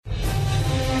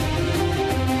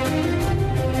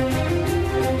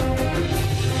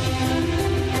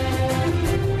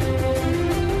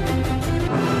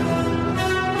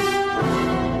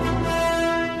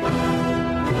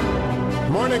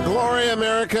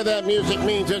America, that music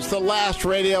means it's the last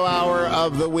radio hour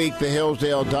of the week, the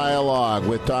Hillsdale Dialogue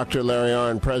with Dr. Larry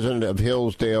Arnn, president of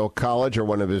Hillsdale College, or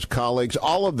one of his colleagues,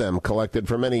 all of them collected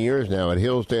for many years now at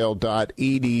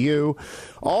hillsdale.edu.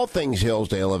 All things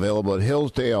Hillsdale available at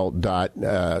hillsdale.edu.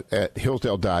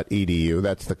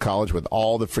 That's the college with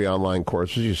all the free online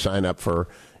courses. You sign up for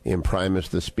Imprimis,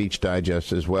 the speech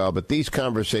digest as well. But these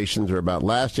conversations are about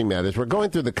lasting matters. We're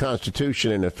going through the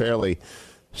Constitution in a fairly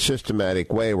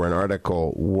systematic way. We're in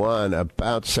Article 1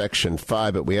 about Section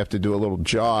 5, but we have to do a little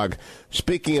jog.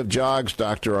 Speaking of jogs,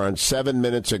 Dr. Arnn, 7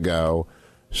 minutes ago,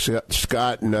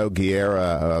 Scott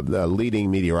Nogueira, the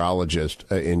leading meteorologist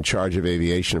in charge of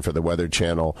aviation for the Weather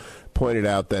Channel, pointed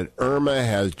out that Irma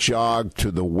has jogged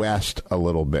to the west a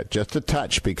little bit, just a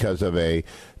touch, because of a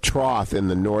trough in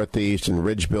the northeast and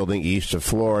ridge building east of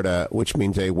Florida, which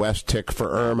means a west tick for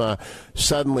Irma.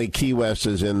 Suddenly, Key West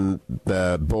is in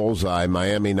the bullseye,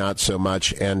 Miami not so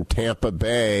much, and Tampa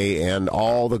Bay and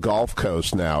all the Gulf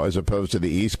Coast now, as opposed to the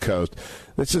East Coast.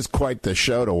 This is quite the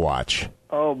show to watch.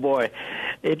 Oh, boy.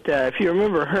 If you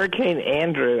remember Hurricane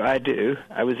Andrew, I do.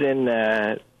 I was in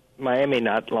Miami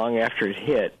not long after it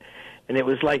hit, and it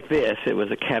was like this. It was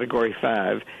a Category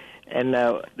 5, and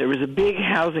there was a big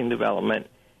housing development,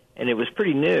 and it was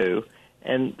pretty new.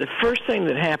 And the first thing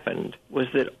that happened was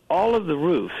that all of the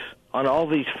roofs on all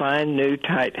these fine, new,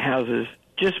 tight houses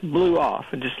just blew off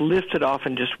and just lifted off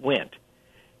and just went.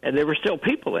 And there were still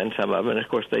people in some of them, and, of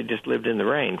course, they just lived in the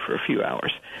rain for a few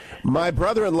hours. My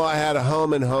brother-in-law had a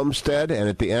home in Homestead, and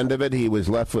at the end of it, he was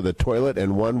left with a toilet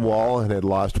and one wall and had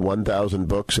lost 1,000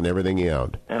 books and everything he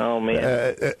owned. Oh,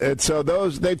 man. And so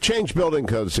they've changed building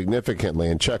codes significantly,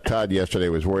 and Chuck Todd yesterday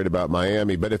was worried about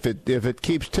Miami. But if it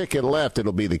keeps ticking left,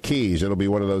 it'll be the Keys. It'll be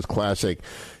one of those classic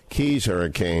Keys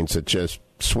hurricanes that just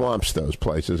swamps those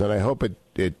places, and I hope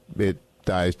it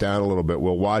dies down a little bit.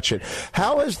 We'll watch it.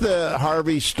 How has the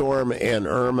Harvey storm and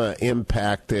Irma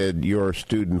impacted your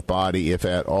student body, if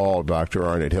at all, Dr.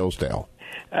 Arnn at Hillsdale?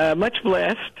 Much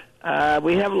blessed.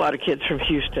 We have a lot of kids from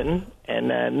Houston, and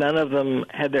none of them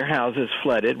had their houses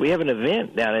flooded. We have an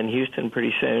event down in Houston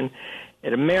pretty soon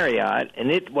at a Marriott,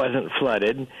 and it wasn't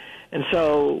flooded. And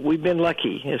so we've been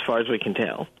lucky as far as we can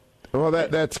tell. Well,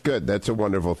 that's good. That's a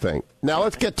wonderful thing. Now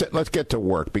let's get to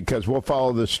work, because we'll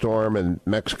follow the storm and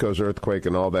Mexico's earthquake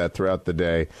and all that throughout the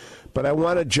day. But I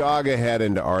want to jog ahead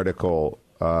into Article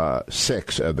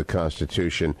 6 of the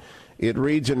Constitution. It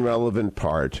reads in relevant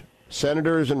part,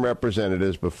 senators and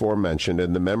representatives before mentioned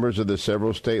and the members of the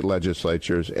several state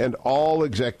legislatures and all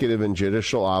executive and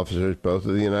judicial officers, both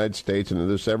of the United States and of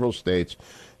the several states,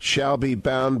 shall be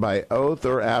bound by oath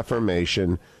or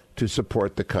affirmation to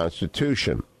support the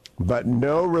Constitution. But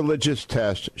no religious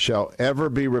test shall ever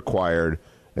be required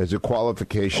as a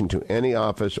qualification to any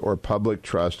office or public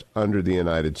trust under the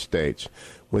United States.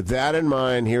 With that in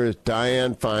mind, here is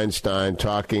Dianne Feinstein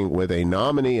talking with a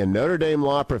nominee, a Notre Dame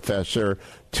law professor,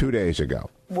 2 days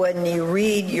ago. When you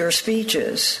read your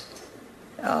speeches,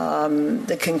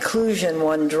 the conclusion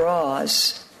one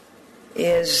draws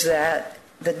is that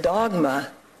the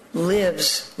dogma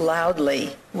lives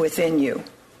loudly within you.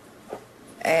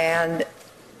 And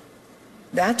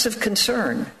that's of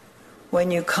concern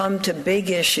when you come to big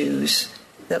issues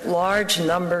that large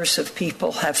numbers of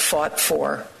people have fought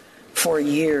for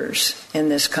years in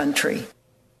this country.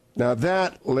 Now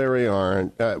that, Larry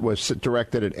Arnn, was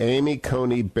directed at Amy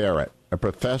Coney Barrett, a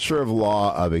professor of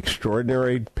law of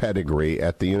extraordinary pedigree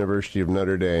at the University of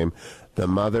Notre Dame, the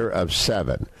mother of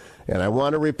 7. And I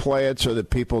want to replay it so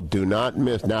that people do not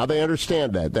miss. Now they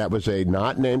understand that. That was a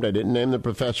not named. I didn't name the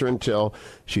professor until.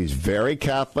 She's very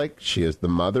Catholic. She is the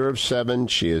mother of 7.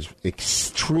 She is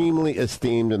extremely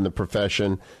esteemed in the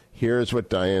profession. Here's what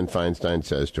Dianne Feinstein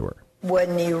says to her.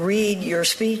 When you read your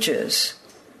speeches,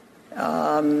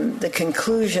 the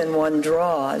conclusion one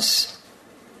draws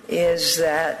is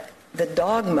that the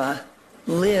dogma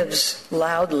lives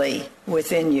loudly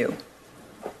within you.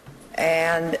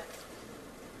 And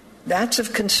that's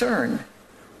of concern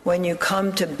when you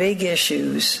come to big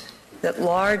issues that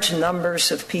large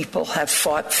numbers of people have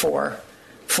fought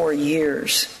for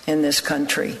years in this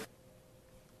country.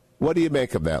 What do you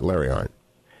make of that, Larry Arnn?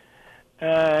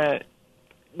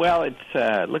 Well,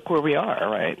 it's look where we are,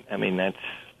 right? I mean, that's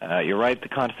you're right. The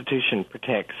Constitution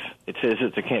protects. It says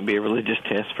that there can't be a religious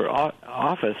test for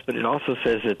office, but it also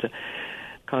says that the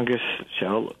Congress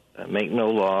shall make no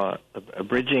law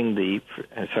abridging the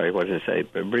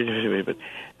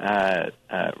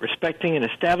respecting an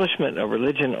establishment of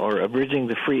religion or abridging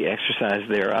the free exercise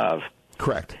thereof.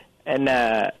 Correct. And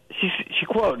Dianne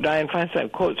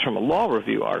Feinstein quotes from a law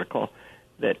review article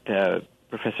that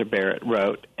Professor Barrett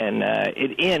wrote, and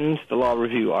it ends, the Law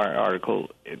Review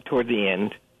article, toward the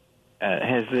end,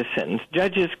 has this sentence: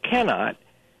 judges cannot,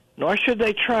 nor should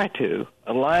they try to,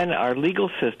 align our legal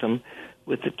system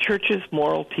with the Church's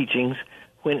moral teachings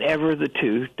whenever the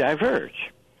two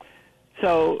diverge.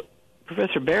 So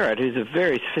Professor Barrett, who's a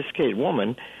very sophisticated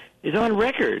woman, is on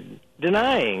record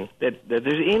denying that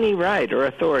there's any right or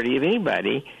authority of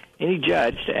anybody, any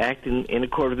judge, to act in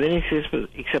accord with any system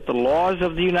except the laws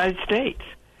of the United States.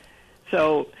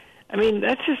 So, I mean,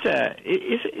 that's just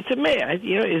it's amazing.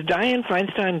 You know, is Dianne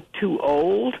Feinstein too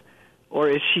old, or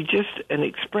is she just an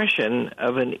expression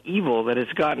of an evil that has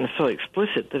gotten so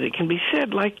explicit that it can be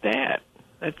said like that?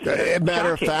 That's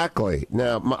matter-of-factly.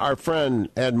 Now, our friend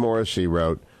Ed Morrissey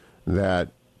wrote that,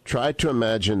 try to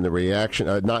imagine the reaction,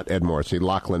 not Ed Morrissey,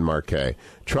 Lachlan Marquet.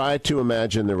 Try to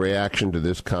imagine the reaction to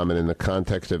this comment in the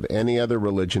context of any other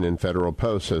religion in federal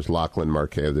post, says Lachlan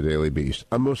Marquet of the Daily Beast.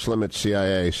 A Muslim at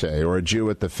CIA, say, or a Jew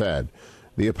at the Fed.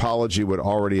 The apology would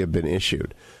already have been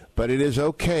issued. But it is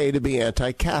okay to be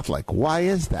anti-Catholic. Why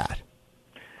is that?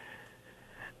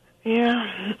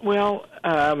 Yeah, well,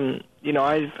 you know,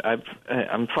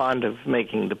 I'm fond of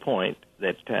making the point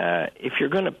that if you're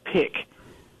going to pick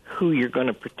who you're going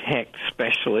to protect,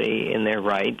 especially in their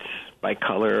rights by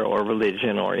color or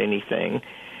religion or anything,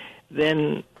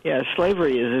 then, yeah,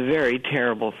 slavery is a very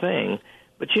terrible thing.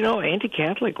 But, you know,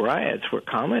 anti-Catholic riots were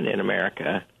common in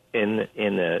America in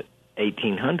the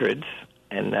 1800s.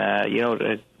 And, you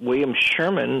know, William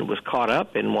Sherman was caught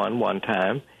up in one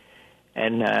time,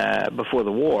 and before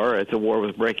the war, as the war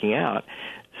was breaking out.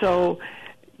 So,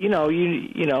 you know,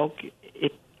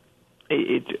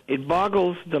 it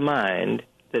boggles the mind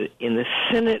that in the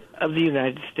Senate of the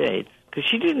United States, because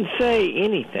she didn't say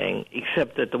anything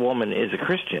except that the woman is a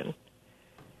Christian.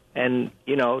 And,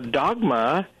 you know,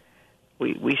 dogma,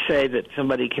 we say that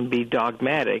somebody can be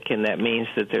dogmatic, and that means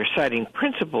that they're citing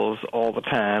principles all the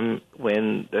time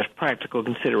when there's practical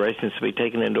considerations to be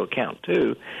taken into account,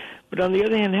 too. But on the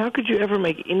other hand, how could you ever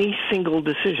make any single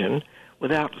decision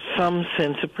without some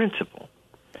sense of principle?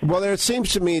 Well, there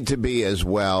seems to me to be as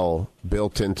well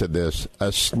built into this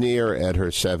a sneer at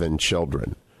her 7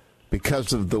 children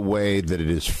because of the way that it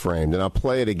is framed. And I'll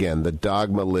play it again. The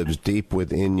dogma lives deep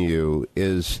within you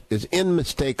is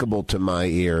unmistakable to my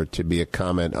ear to be a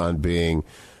comment on being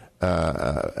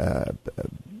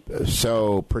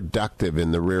so productive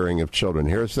in the rearing of children.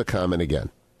 Here's the comment again.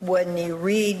 When you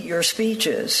read your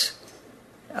speeches,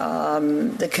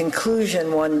 the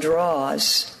conclusion one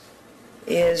draws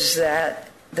is that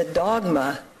the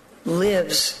dogma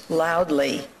lives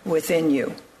loudly within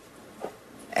you.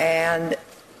 And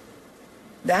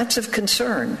that's of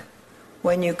concern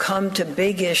when you come to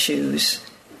big issues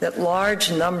that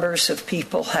large numbers of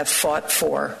people have fought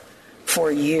for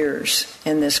years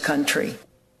in this country.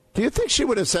 Do you think she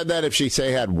would have said that if she,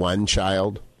 say, had one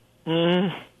child?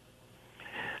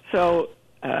 So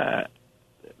the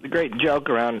great joke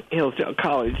around Hillsdale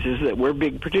College is that we're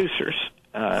big producers.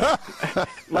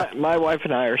 My wife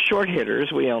and I are short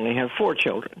hitters. We only have 4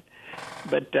 children.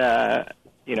 But,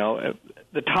 you know,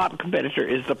 the top competitor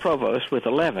is the provost with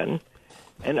 11.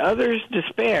 And others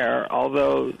despair,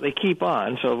 although they keep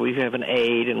on. So we have an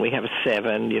 8 and we have a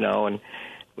 7, you know, and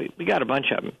we got a bunch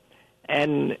of them.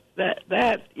 And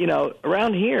that, you know,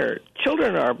 around here,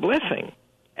 children are a blessing.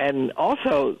 And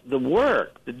also the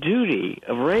work, the duty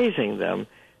of raising them,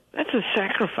 that's a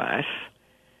sacrifice.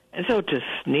 And so to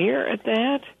sneer at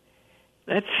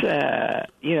that's,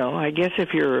 you know, I guess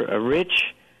if you're a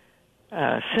rich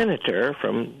senator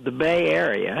from the Bay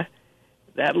Area,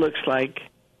 that looks like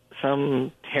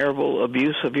some terrible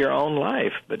abuse of your own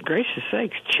life. But gracious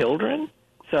sakes, children?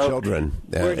 So children.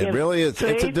 It really is.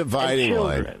 It's a dividing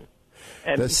line.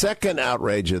 And the second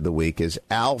outrage of the week is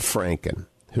Al Franken,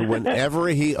 who whenever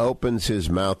he opens his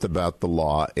mouth about the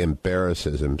law,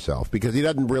 embarrasses himself because he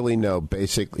doesn't really know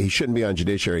basically. He shouldn't be on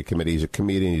Judiciary Committee. He's a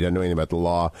comedian. He doesn't know anything about the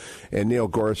law. And Neil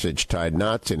Gorsuch tied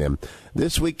knots in him.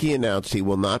 This week he announced he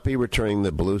will not be returning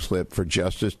the blue slip for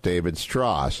Justice David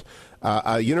Strauss.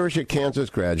 A University of Kansas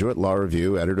graduate, Law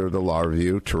Review, editor of the Law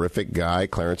Review, terrific guy,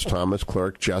 Clarence Thomas,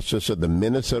 clerk, justice of the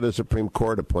Minnesota Supreme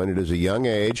Court, appointed as a young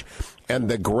age, and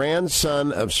the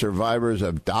grandson of survivors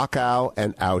of Dachau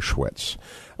and Auschwitz,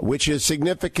 which is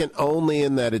significant only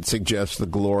in that it suggests the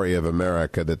glory of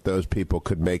America, that those people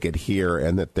could make it here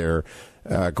and that their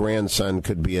grandson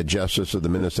could be a justice of the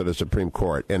Minnesota Supreme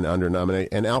Court and under nominate.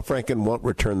 And Al Franken won't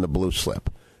return the blue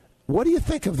slip. What do you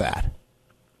think of that?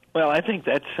 Well, I think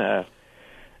that's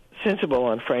sensible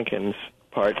on Franken's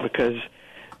part because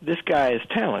this guy is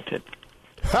talented,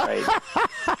 right?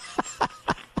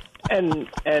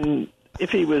 and if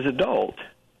he was adult,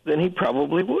 then he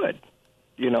probably would.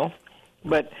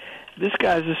 But this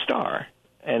guy's a star,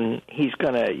 and he's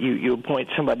going to, you appoint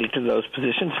somebody to those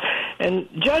positions. And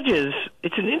judges,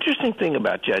 it's an interesting thing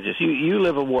about judges. You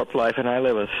live a warped life, and I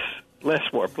live a less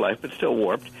warped life, but still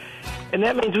warped. And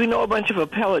that means we know a bunch of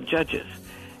appellate judges.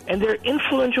 And they're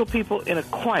influential people in a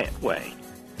quiet way.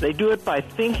 They do it by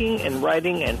thinking and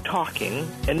writing and talking,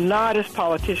 and not as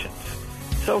politicians.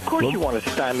 So, of course, you want to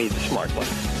stymie the smart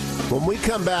ones. When we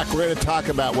come back, we're going to talk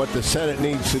about what the Senate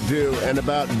needs to do and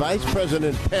about Vice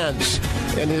President Pence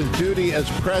and his duty as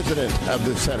president of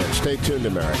the Senate. Stay tuned,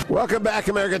 America. Welcome back,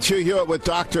 America. It's Hugh Hewitt with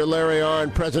Dr. Larry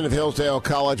Arnn, president of Hillsdale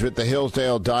College, with the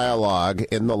Hillsdale Dialogue.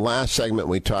 In the last segment,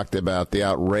 we talked about the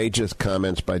outrageous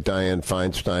comments by Dianne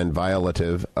Feinstein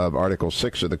violative of Article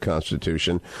 6 of the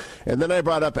Constitution. And then I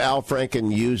brought up Al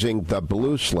Franken using the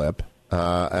blue slip,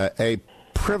 a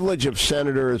privilege of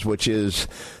senators, which is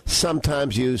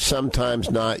sometimes used,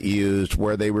 sometimes not used,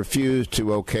 where they refuse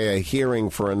to okay a hearing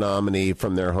for a nominee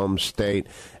from their home state.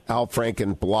 Al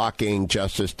Franken blocking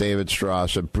Justice David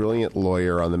Strauss, a brilliant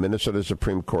lawyer on the Minnesota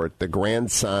Supreme Court, the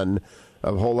grandson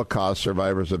of Holocaust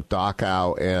survivors of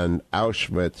Dachau and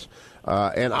Auschwitz.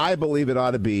 And I believe it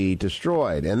ought to be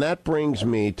destroyed. And that brings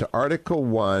me to Article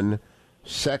 1,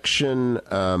 Section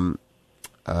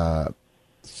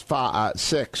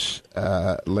 6,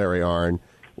 Larry Arnn,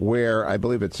 where I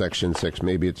believe it's Section 6.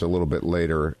 Maybe it's a little bit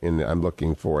later. I'm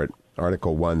looking for it.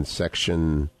 Article 1,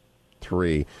 Section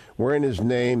 3, wherein his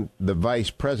name, the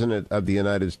Vice President of the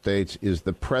United States, is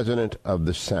the President of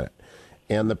the Senate.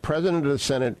 And the President of the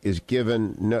Senate is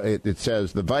given, it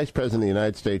says, the Vice President of the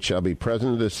United States shall be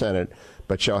President of the Senate,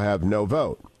 but shall have no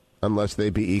vote unless they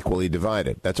be equally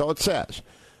divided. That's all it says.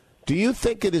 Do you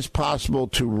think it is possible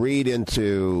to read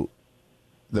into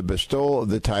the bestowal of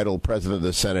the title President of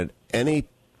the Senate any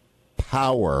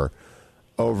power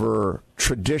over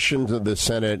traditions of the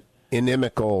Senate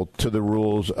inimical to the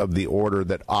rules of the order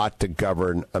that ought to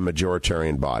govern a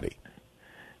majoritarian body?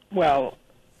 Well,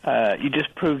 you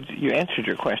just proved you answered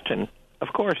your question. Of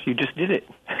course, you just did it.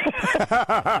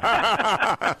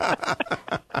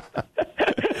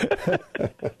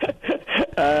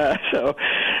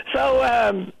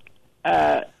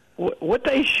 What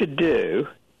they should do,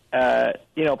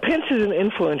 Pence is an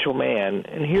influential man,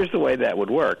 and here's the way that would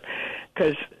work.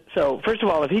 First of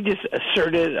all, if he just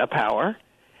asserted a power,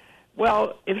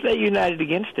 well, if they united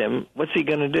against him, what's he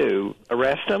going to do?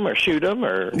 Arrest him or shoot him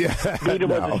or beat him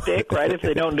with a stick, right, if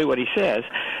they don't do what he says?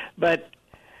 But,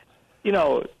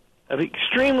 an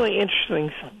extremely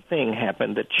interesting thing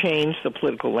happened that changed the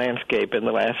political landscape in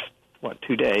the last,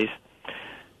 2 days.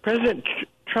 President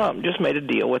Trump just made a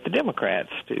deal with the Democrats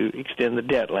to extend the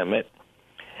debt limit.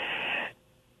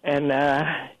 And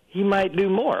he might do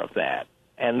more of that.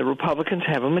 And the Republicans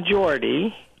have a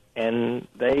majority, and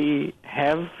they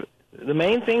have the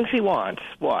main things he wants.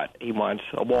 What? He wants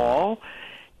a wall.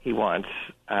 He wants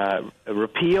a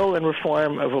repeal and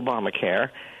reform of Obamacare,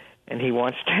 and he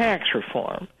wants tax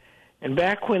reform. And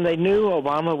back when they knew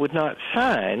Obama would not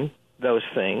sign those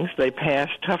things, they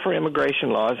passed tougher immigration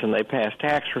laws, and they passed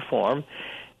tax reform,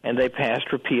 and they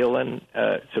passed repeal and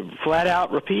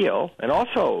flat-out repeal, and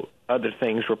also other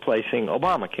things replacing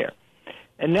Obamacare.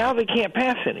 And now they can't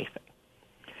pass anything.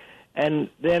 And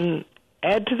then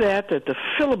add to that the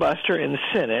filibuster in the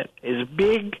Senate is a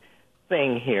big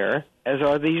thing here, as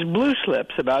are these blue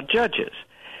slips about judges.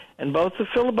 And both the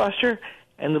filibuster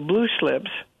and the blue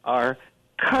slips are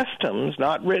customs,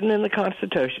 not written in the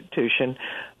Constitution,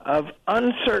 of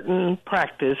uncertain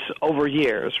practice over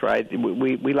years, right?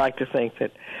 We like to think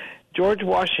that George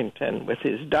Washington, with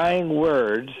his dying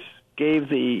words, gave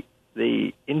the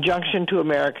injunction to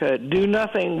America, do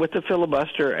nothing with the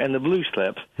filibuster and the blue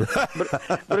slips.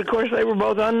 but of course, they were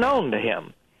both unknown to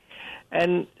him.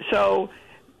 And so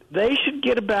they should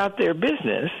get about their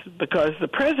business, because the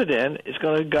president is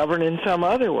going to govern in some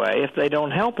other way if they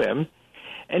don't help him.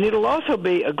 And it'll also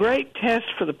be a great test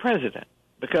for the president,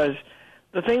 because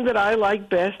the thing that I like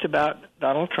best about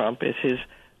Donald Trump is his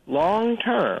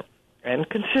long-term and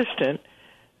consistent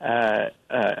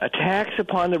attacks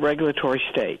upon the regulatory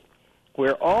state,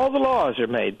 where all the laws are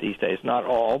made these days. Not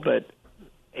all, but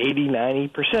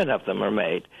 80-90% of them are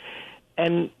made.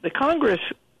 And the Congress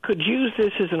could use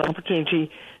this as an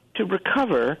opportunity to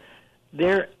recover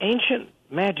their ancient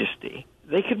majesty.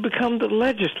 They could become the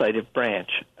legislative branch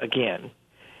again.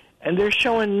 And they're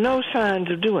showing no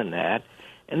signs of doing that,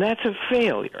 and that's a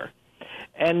failure.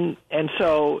 And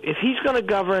so if he's going to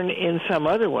govern in some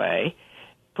other way,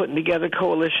 putting together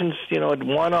coalitions,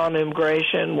 one on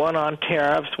immigration, one on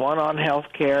tariffs, one on health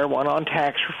care, one on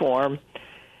tax reform.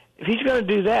 If he's going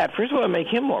to do that, first of all, make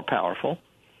him more powerful.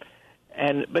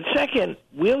 But second,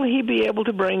 will he be able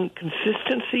to bring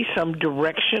consistency, some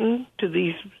direction to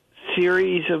these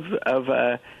series of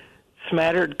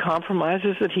smattered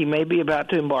compromises that he may be about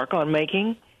to embark on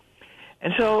making?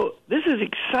 And so this is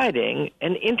exciting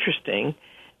and interesting,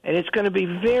 and it's going to be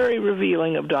very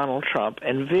revealing of Donald Trump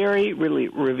and very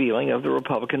revealing of the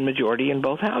Republican majority in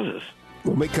both houses.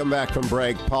 When we come back from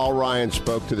break, Paul Ryan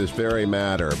spoke to this very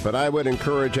matter. But I would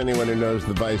encourage anyone who knows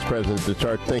the vice president to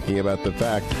start thinking about the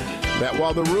fact that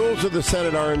while the rules of the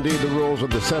Senate are indeed the rules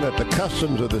of the Senate, the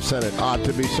customs of the Senate ought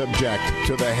to be subject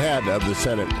to the head of the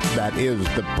Senate, that is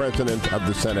the president of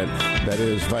the Senate, that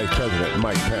is Vice President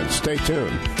Mike Pence. Stay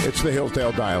tuned. It's the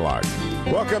Hillsdale Dialogue.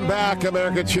 Welcome back,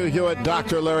 America. Hugh Hewitt.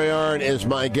 Dr. Larry Arnn is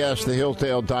my guest. The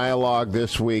Hillsdale Dialogue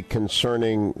this week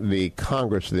concerning the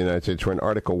Congress of the United States. We're in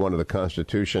Article 1 of the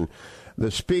Constitution. The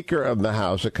Speaker of the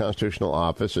House, a constitutional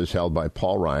office, is held by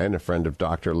Paul Ryan, a friend of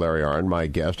Dr. Larry Arnn, my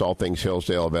guest. All things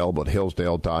Hillsdale available at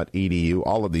hillsdale.edu.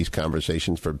 All of these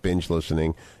conversations for binge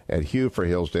listening at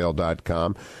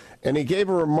hughforhillsdale.com. And he gave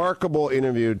a remarkable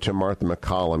interview to Martha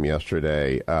McCallum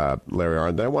yesterday, Larry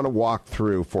Arnn, that I want to walk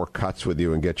through 4 cuts with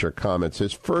you and get your comments.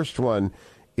 His first one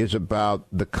is about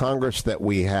the Congress that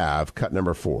we have, cut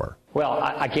number 4. Well,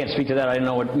 I can't speak to that. I don't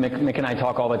know what Mick and I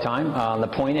talk all the time. The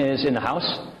point is, in the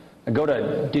House, go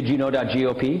to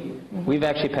didyouknow.gop. We've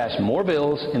actually passed more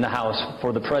bills in the House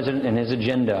for the president and his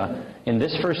agenda in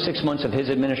this first 6 months of his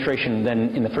administration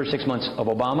than in the first 6 months of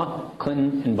Obama,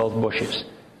 Clinton, and both Bushes.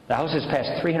 The House has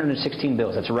passed 316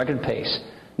 bills. That's a record pace.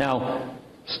 Now,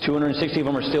 260 of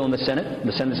them are still in the Senate.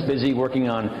 The Senate's busy working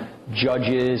on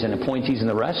judges and appointees and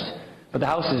the rest. But the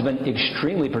House has been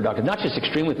extremely productive. Not just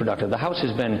extremely productive. The House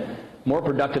has been more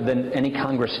productive than any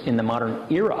Congress in the modern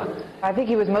era. I think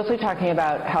he was mostly talking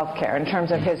about health care in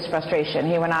terms of his frustration.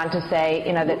 He went on to say,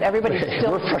 that everybody's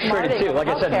still We're frustrated too. Like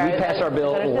I said, we passed our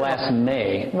bill last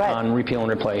May on repeal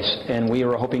and replace, and we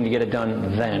were hoping to get it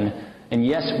done then. And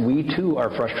yes, we too are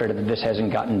frustrated that this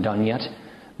hasn't gotten done yet.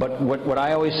 But what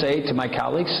I always say to my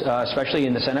colleagues, especially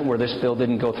in the Senate where this bill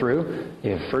didn't go through,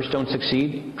 if first don't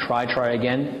succeed, try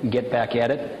again, get back at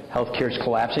it. Healthcare is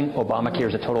collapsing. Obamacare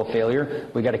is a total failure.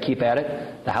 We got to keep at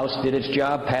it. The House did its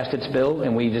job, passed its bill,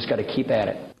 and we just got to keep at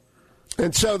it.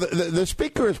 And so the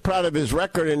Speaker is proud of his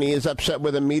record, and he is upset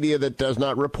with a media that does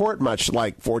not report much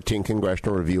like 14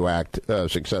 Congressional Review Act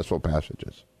successful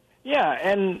passages. Yeah,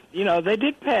 and, they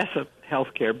did pass a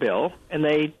health care bill, and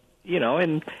they,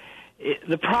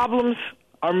 the problems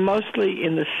are mostly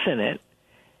in the Senate,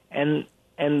 and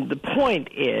the point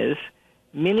is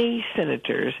many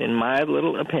senators, in my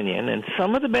little opinion, and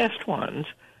some of the best ones,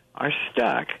 are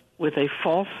stuck with a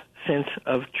false sense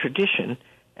of tradition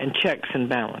and checks and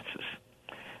balances,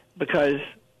 because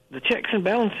the checks and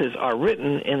balances are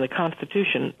written in the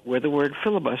Constitution where the word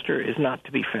filibuster is not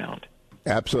to be found.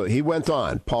 Absolutely. He went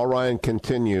on. Paul Ryan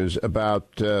continues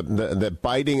about the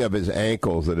biting of his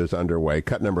ankles that is underway.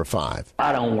 Cut number 5.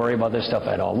 I don't worry about this stuff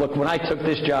at all. Look, when I took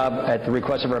this job at the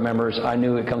request of our members, I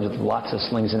knew it comes with lots of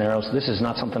slings and arrows. This is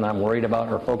not something I'm worried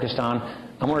about or focused on.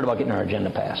 I'm worried about getting our agenda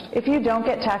passed. If you don't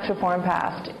get tax reform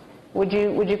passed, would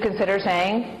you consider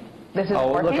saying this is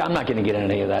working? Look, I'm not going to get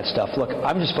into any of that stuff. Look,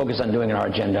 I'm just focused on doing our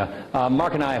agenda.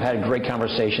 Mark and I have had great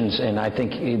conversations, and I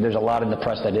think there's a lot in the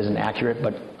press that isn't accurate,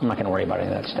 but I'm not going to worry about any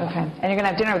of that stuff. Okay. And you're going to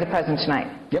have dinner with the president tonight?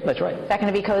 Yep, that's right. Is that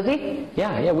going to be cozy?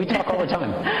 Yeah, we talk all the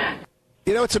time.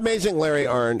 What's amazing, Larry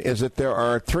Arnn, is that there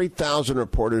are 3,000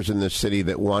 reporters in this city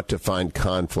that want to find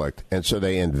conflict, and so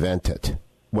they invent it,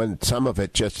 when some of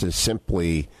it just is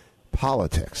simply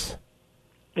politics.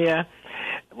 Yeah.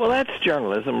 Well, that's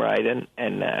journalism, right?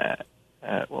 And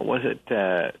what was it?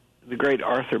 The great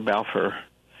Arthur Balfour,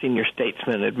 senior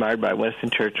statesman admired by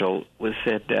Winston Churchill, was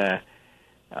said,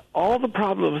 all the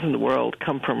problems in the world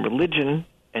come from religion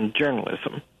and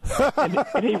journalism.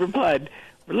 and he replied,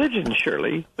 religion,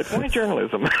 surely, but why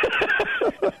journalism?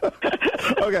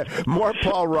 Okay, more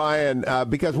Paul Ryan,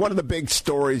 because one of the big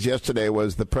stories yesterday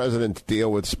was the president's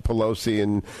deal with Pelosi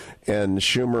and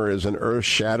Schumer is an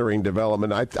earth-shattering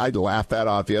development. I laughed that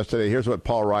off yesterday. Here's what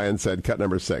Paul Ryan said, cut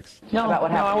number 6. No,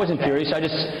 I wasn't furious.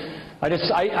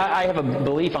 I have a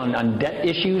belief on debt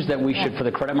issues that we should, for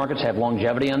the credit markets, have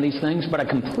longevity on these things, but I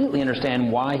completely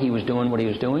understand why he was doing what he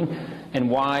was doing and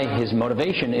why his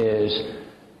motivation is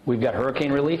we've got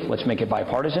hurricane relief, let's make it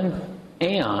bipartisan,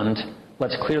 and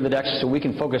let's clear the decks so we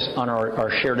can focus on our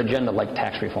shared agenda like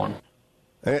tax reform.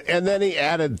 And then he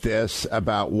added this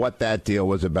about what that deal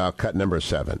was about, cut number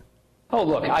 7. Oh,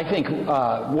 look, I think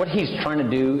what he's trying to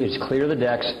do is clear the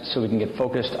decks so we can get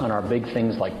focused on our big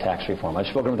things like tax reform. I've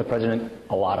spoken with the president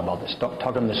a lot about this, talked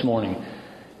to him this morning.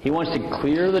 He wants to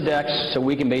clear the decks so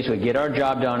we can basically get our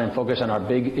job done and focus on our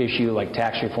big issue like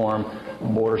tax reform,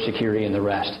 border security, and the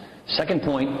rest. Second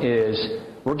point is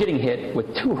we're getting hit with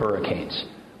 2 hurricanes.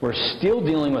 We're still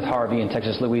dealing with Harvey in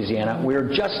Texas, Louisiana.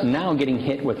 We're just now getting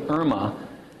hit with Irma,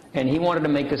 and he wanted to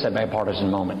make this a bipartisan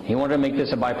moment. He wanted to make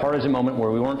this a bipartisan moment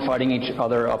where we weren't fighting each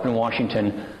other up in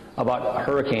Washington about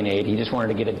hurricane aid. He just wanted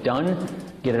to get it done,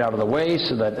 get it out of the way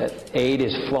so that aid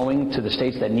is flowing to the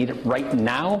states that need it right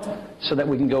now so that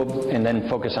we can go and then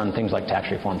focus on things like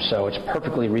tax reform. So it's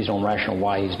perfectly reasonable and rational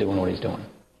why he's doing what he's doing.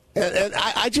 And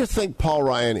I just think Paul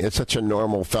Ryan is such a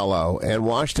normal fellow, and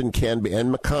Washington can be,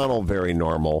 and McConnell very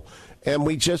normal, and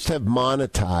we just have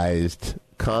monetized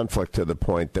conflict to the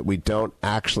point that we don't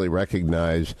actually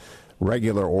recognize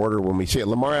regular order when we see it.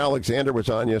 Lamar Alexander was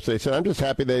on yesterday, said, I'm just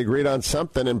happy they agreed on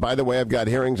something, and by the way, I've got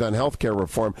hearings on health care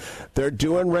reform. They're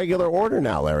doing regular order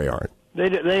now, Larry Arnn.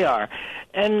 They are.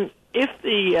 And if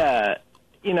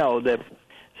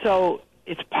so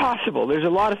it's possible. There's a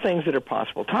lot of things that are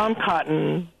possible. Tom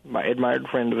Cotton, my admired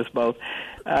friend of us both,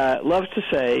 loves to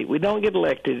say, we don't get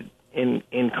elected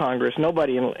in Congress.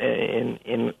 Nobody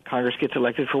in Congress gets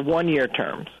elected for 1-year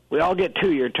terms. We all get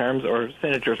 2-year terms or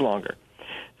senators longer.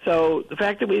 So the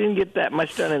fact that we didn't get that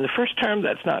much done in the first term,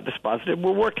 that's not dispositive.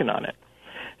 We're working on it.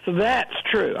 So that's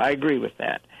true. I agree with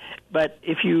that. But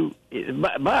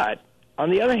but on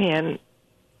the other hand,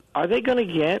 are they going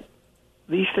to get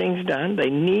these things done? They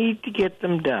need to get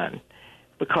them done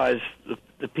because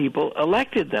the people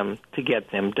elected them to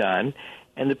get them done,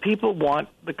 and the people want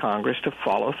the Congress to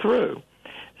follow through.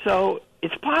 So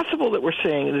it's possible that we're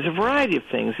seeing there's a variety of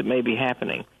things that may be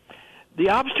happening. The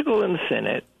obstacle in the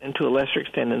Senate, and to a lesser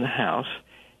extent in the House,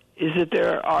 is that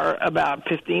there are about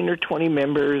 15 or 20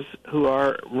 members who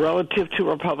are, relative to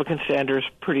Republican standards,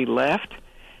 pretty left,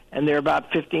 and there are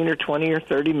about 15 or 20 or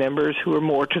 30 members who are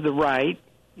more to the right,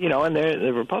 and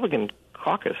the Republican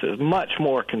caucus is much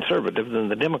more conservative than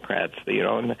the Democrats,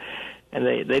 and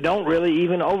they don't really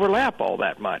even overlap all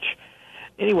that much.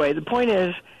 Anyway, the point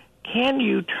is, can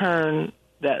you turn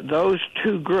those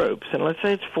two groups, and let's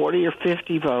say it's 40 or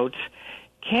 50 votes,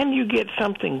 can you get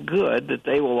something good that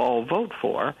they will all vote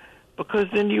for? Because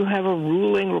then you have a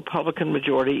ruling Republican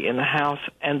majority in the House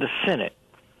and the Senate.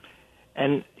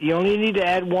 And you only need to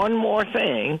add one more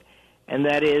thing, and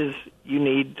that is you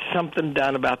need something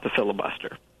done about the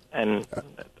filibuster. And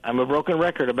I'm a broken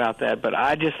record about that, but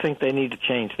I just think they need to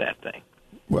change that thing.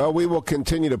 Well, we will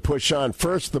continue to push on.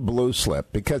 First, the blue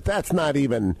slip, because that's not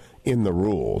even in the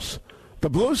rules. The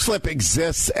blue slip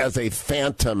exists as a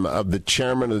phantom of the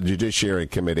chairman of the Judiciary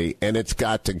Committee, and it's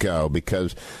got to go,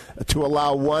 because to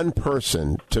allow one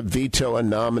person to veto a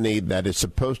nominee that is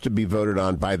supposed to be voted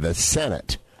on by the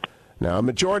Senate. Now, a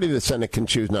majority of the Senate can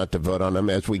choose not to vote on him,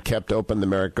 as we kept open the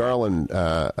Merrick Garland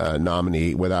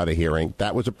nominee without a hearing.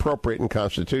 That was appropriate and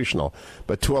constitutional.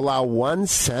 But to allow one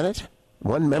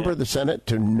member of the Senate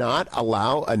to not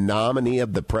allow a nominee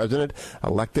of the president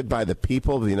elected by the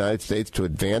people of the United States to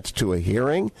advance to a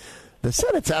hearing, the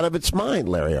Senate's out of its mind,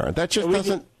 Larry Arnn. That just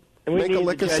doesn't make a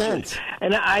lick of sense.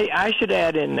 And I should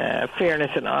add, in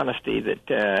fairness and honesty,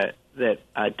 that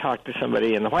I talked to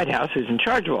somebody in the White House who's in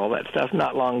charge of all that stuff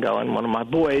not long ago, and one of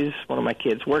my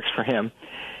kids works for him.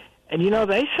 And,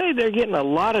 they say they're getting a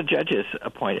lot of judges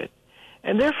appointed.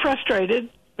 And they're frustrated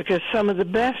because some of the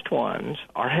best ones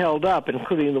are held up,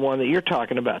 including the one that you're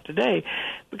talking about today,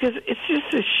 because it's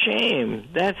just a shame.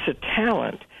 That's a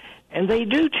talent. And they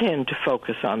do tend to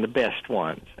focus on the best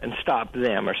ones and stop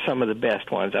them, or some of the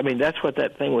best ones. I mean, that's what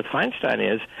that thing with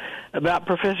Feinstein is about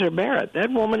Professor Barrett.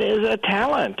 That woman is a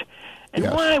talent. And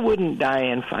yes. Why wouldn't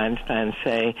Dianne Feinstein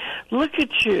say, look at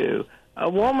you, a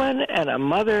woman and a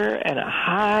mother and a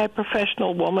high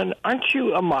professional woman, aren't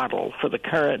you a model for the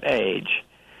current age?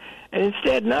 And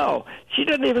instead, no, she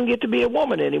doesn't even get to be a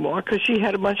woman anymore because she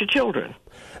had a bunch of children.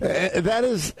 That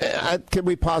is, can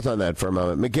we pause on that for a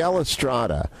moment? Miguel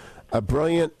Estrada, a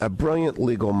brilliant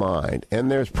legal mind,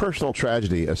 and there's personal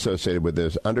tragedy associated with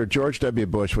this. Under George W.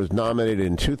 Bush, was nominated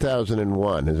in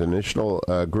 2001. His initial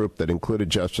group that included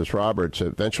Justice Roberts,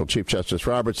 eventual Chief Justice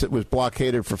Roberts, it was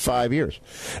blockaded for 5 years,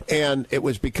 and it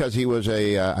was because he was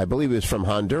I believe he was from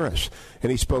Honduras, and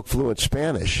he spoke fluent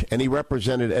Spanish, and he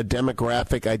represented a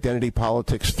demographic identity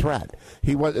politics threat.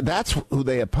 That's who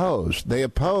they oppose. They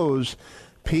oppose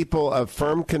people of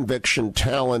firm conviction,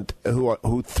 talent,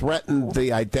 who threaten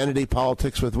the identity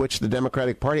politics with which the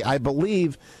Democratic Party, I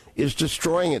believe, is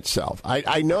destroying itself.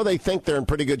 I know they think they're in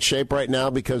pretty good shape right now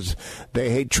because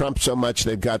they hate Trump so much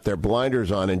they've got their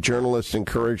blinders on, and journalists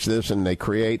encourage this, and they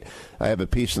create. I have a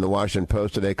piece in the Washington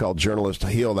Post today called "Journalist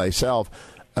Heal Thyself."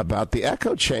 about the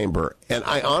echo chamber. And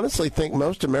I honestly think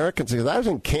most Americans, because I was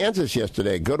in Kansas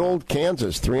yesterday, good old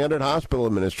Kansas, 300 hospital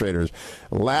administrators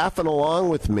laughing along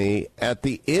with me at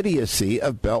the idiocy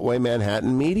of Beltway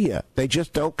Manhattan media. They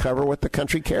just don't cover what the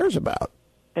country cares about.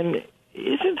 And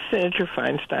isn't Senator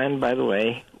Feinstein, by the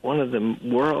way, one of the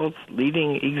world's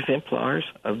leading exemplars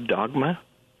of dogma?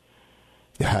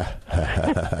 Yes,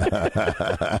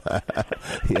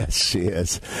 she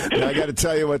is. Now, I got to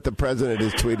tell you what the president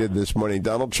has tweeted this morning.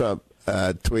 Donald Trump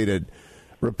tweeted,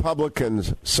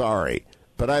 Republicans, sorry,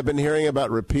 but I've been hearing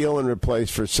about repeal and replace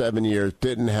for 7 years.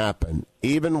 Didn't happen.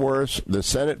 Even worse, the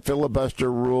Senate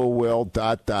filibuster rule will ...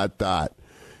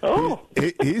 Oh.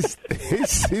 He's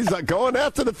like going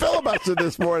after the filibuster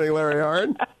this morning, Larry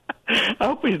Harn. I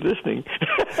hope he's listening.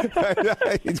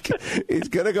 He's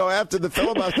going to go after the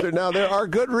filibuster. Now, there are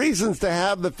good reasons to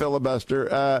have the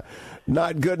filibuster.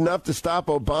 Not good enough to stop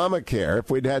Obamacare. If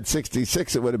we'd had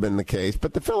 66, it would have been the case.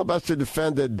 But the filibuster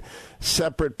defended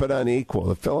separate but unequal.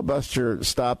 The filibuster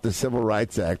stopped the Civil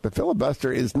Rights Act. The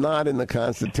filibuster is not in the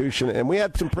Constitution, and we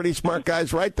had some pretty smart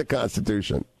guys write the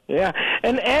Constitution. Yeah,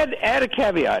 and add a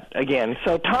caveat again.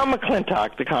 So Tom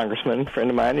McClintock, the congressman, friend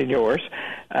of mine and yours,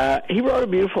 he wrote a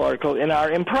beautiful article in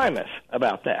our Imprimis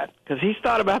about that, because he's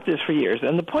thought about this for years.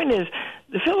 And the point is,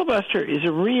 the filibuster is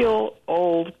a real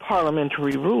old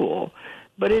parliamentary rule,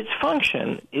 but its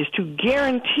function is to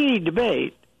guarantee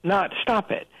debate, not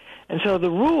stop it. And so the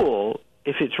rule,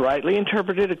 if it's rightly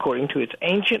interpreted according to its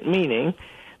ancient meaning,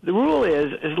 the rule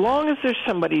is, as long as there's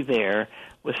somebody there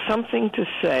with something to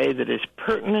say that is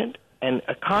pertinent and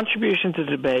a contribution to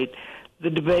the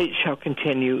debate shall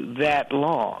continue that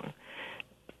long.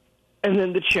 And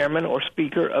then the chairman or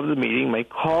speaker of the meeting may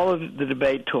call the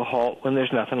debate to a halt when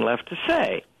there's nothing left to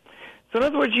say. So in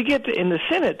other words, you get to, in the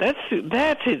Senate, that's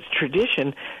its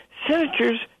tradition.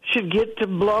 Senators should get to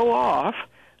blow off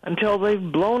until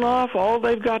they've blown off all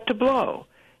they've got to blow.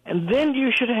 And then you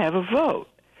should have a vote.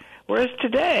 Whereas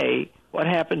today, what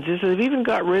happens is they've even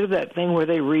got rid of that thing where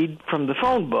they read from the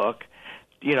phone book,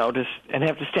 and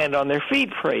have to stand on their feet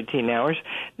for 18 hours.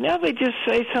 Now they just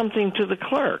say something to the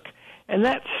clerk, and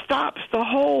that stops the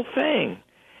whole thing.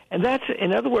 And that's,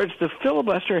 in other words, the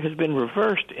filibuster has been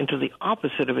reversed into the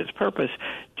opposite of its purpose.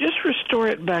 Just restore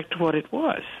it back to what it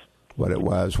was. What it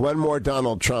was. One more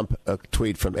Donald Trump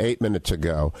tweet from 8 minutes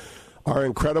ago. Our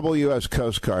incredible U.S.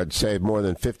 Coast Guard saved more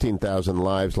than 15,000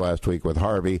 lives last week with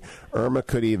Harvey. Irma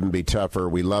could even be tougher.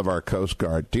 We love our Coast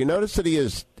Guard. Do you notice that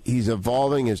he's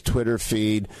evolving his Twitter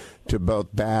feed to both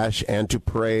bash and to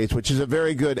praise, which is a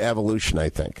very good evolution, I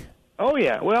think. Oh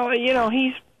yeah. Well, this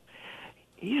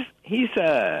is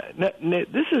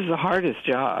the hardest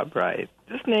job, right?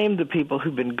 Just name the people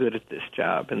who've been good at this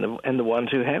job and the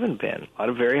ones who haven't been. A lot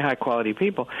of very high quality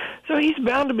people. So he's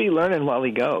bound to be learning while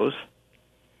he goes.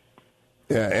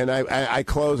 Yeah, and I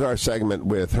close our segment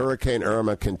with Hurricane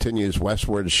Irma continues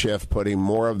westward shift, putting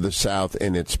more of the South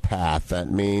in its path. That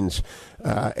means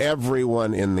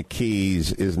everyone in the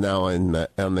Keys is now on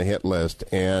the hit list,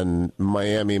 and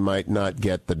Miami might not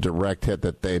get the direct hit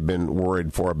that they've been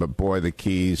worried for, but boy, the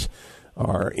Keys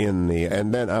are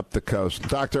and then up the coast.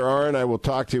 Dr. Arnn, I will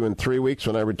talk to you in 3 weeks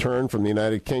when I return from the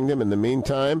United Kingdom. In the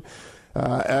meantime,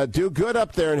 do good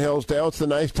up there in Hillsdale. It's the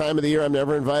nice time of the year. I'm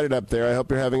never invited up there. I hope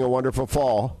you're having a wonderful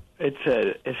fall.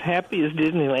 It's as happy as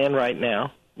Disneyland right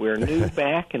now. We're new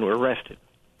back and we're rested.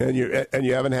 And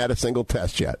you haven't had a single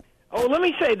test yet. Oh, let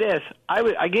me say this.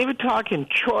 I gave a talk in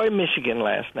Troy, Michigan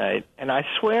last night, and I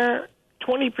swear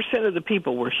 20% of the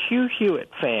people were Hugh Hewitt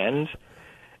fans,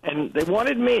 and they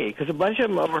wanted me, because a bunch of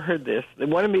them overheard this, they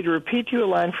wanted me to repeat to you a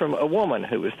line from a woman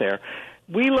who was there.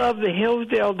 We love the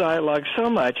Hillsdale dialogue so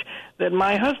much that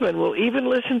my husband will even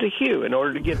listen to Hugh in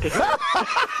order to get to him.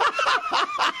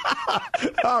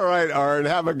 All right, Arnn,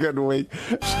 have a good week.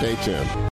 Stay tuned.